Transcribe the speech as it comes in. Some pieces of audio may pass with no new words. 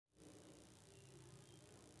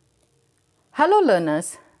Hello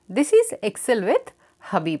learners, this is Excel with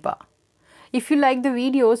Habeeba. If you like the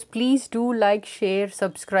videos, please do like, share,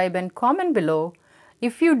 subscribe and comment below.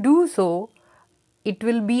 If you do so, it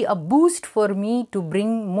will be a boost for me to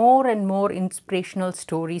bring more and more inspirational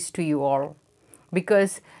stories to you all.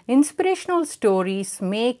 Because inspirational stories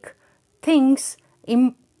make things,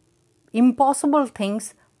 impossible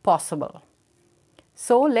things possible.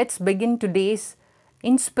 So let's begin today's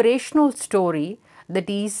inspirational story, that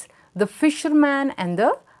is the fisherman and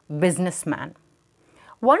the businessman.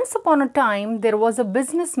 Once upon a time, there was a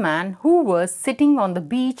businessman who was sitting on the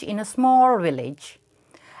beach in a small village.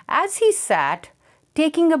 As he sat,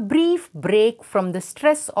 taking a brief break from the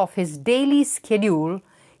stress of his daily schedule,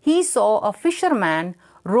 he saw a fisherman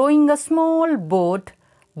rowing a small boat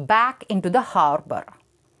back into the harbor.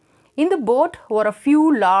 In the boat were a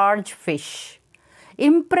few large fish.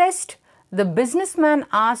 Impressed, the businessman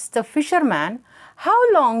asked the fisherman, "How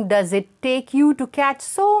long does it take you to catch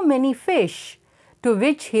so many fish?" To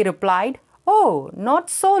which he replied, "Oh, not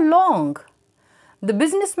so long." The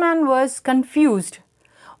businessman was confused.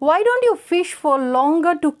 "Why don't you fish for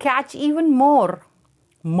longer to catch even more?"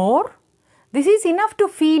 "More? This is enough to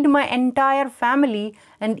feed my entire family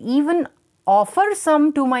and even offer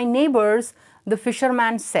some to my neighbors," the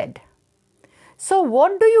fisherman said. "So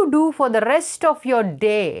what do you do for the rest of your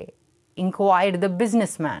day?" inquired the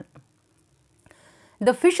businessman.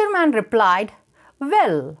 The fisherman replied,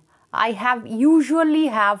 "Well, I usually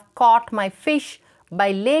have caught my fish by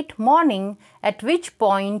late morning, at which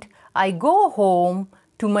point I go home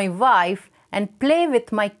to my wife and play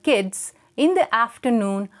with my kids. In the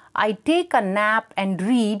afternoon, I take a nap and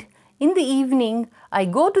read. In the evening, I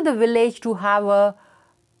go to the village to have a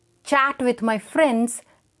chat with my friends,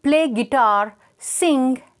 play guitar,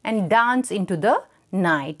 sing and dance into the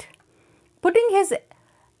night." Putting his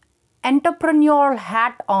entrepreneurial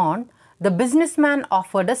hat on, the businessman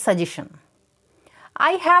offered a suggestion.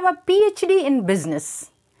 "I have a PhD in business.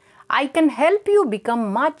 I can help you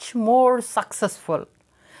become much more successful.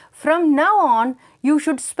 From now on, you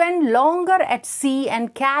should spend longer at sea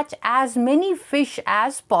and catch as many fish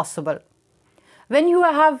as possible. When you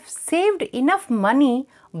have saved enough money,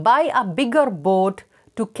 buy a bigger boat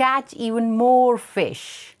to catch even more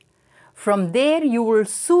fish. From there, you will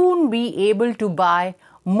soon be able to buy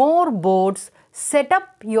more boats, set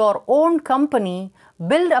up your own company,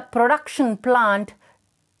 build a production plant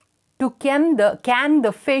to can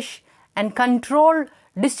the fish and control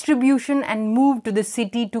distribution and move to the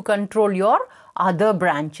city to control your other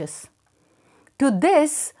branches." To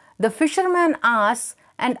this, the fisherman asks,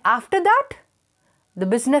 "And after that?"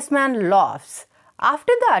 The businessman laughs.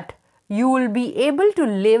 "After that, you will be able to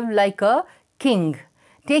live like a king,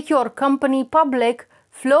 take your company public,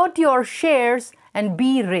 float your shares and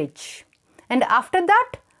be rich." "And after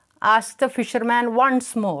that?" asked the fisherman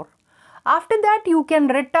once more. "After that, you can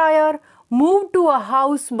retire, move to a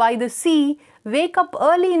house by the sea, wake up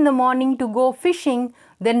early in the morning to go fishing,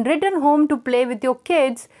 then return home to play with your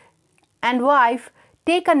kids and wife,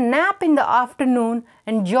 take a nap in the afternoon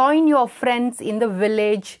and join your friends in the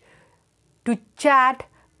village to chat,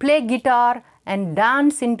 play guitar and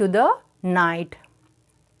dance into the night."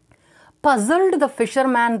 Puzzled, the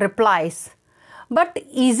fisherman replies, "But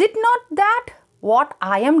is it not that what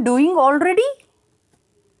I am doing already?"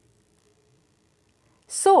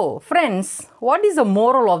 So, friends, what is the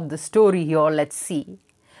moral of the story here? Let's see.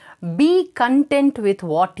 Be content with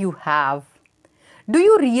what you have. Do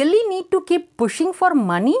you really need to keep pushing for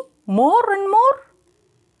money more and more?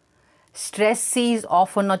 Stress is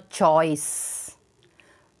often a choice.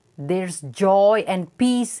 There's joy and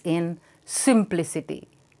peace in simplicity.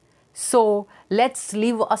 So let's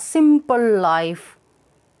live a simple life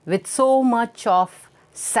with so much of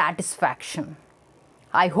satisfaction.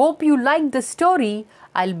 I hope you liked the story.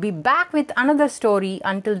 I'll be back with another story.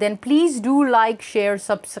 Until then, please do like, share,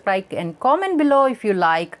 subscribe and comment below if you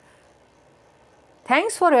like.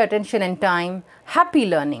 Thanks for your attention and time. Happy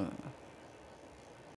learning.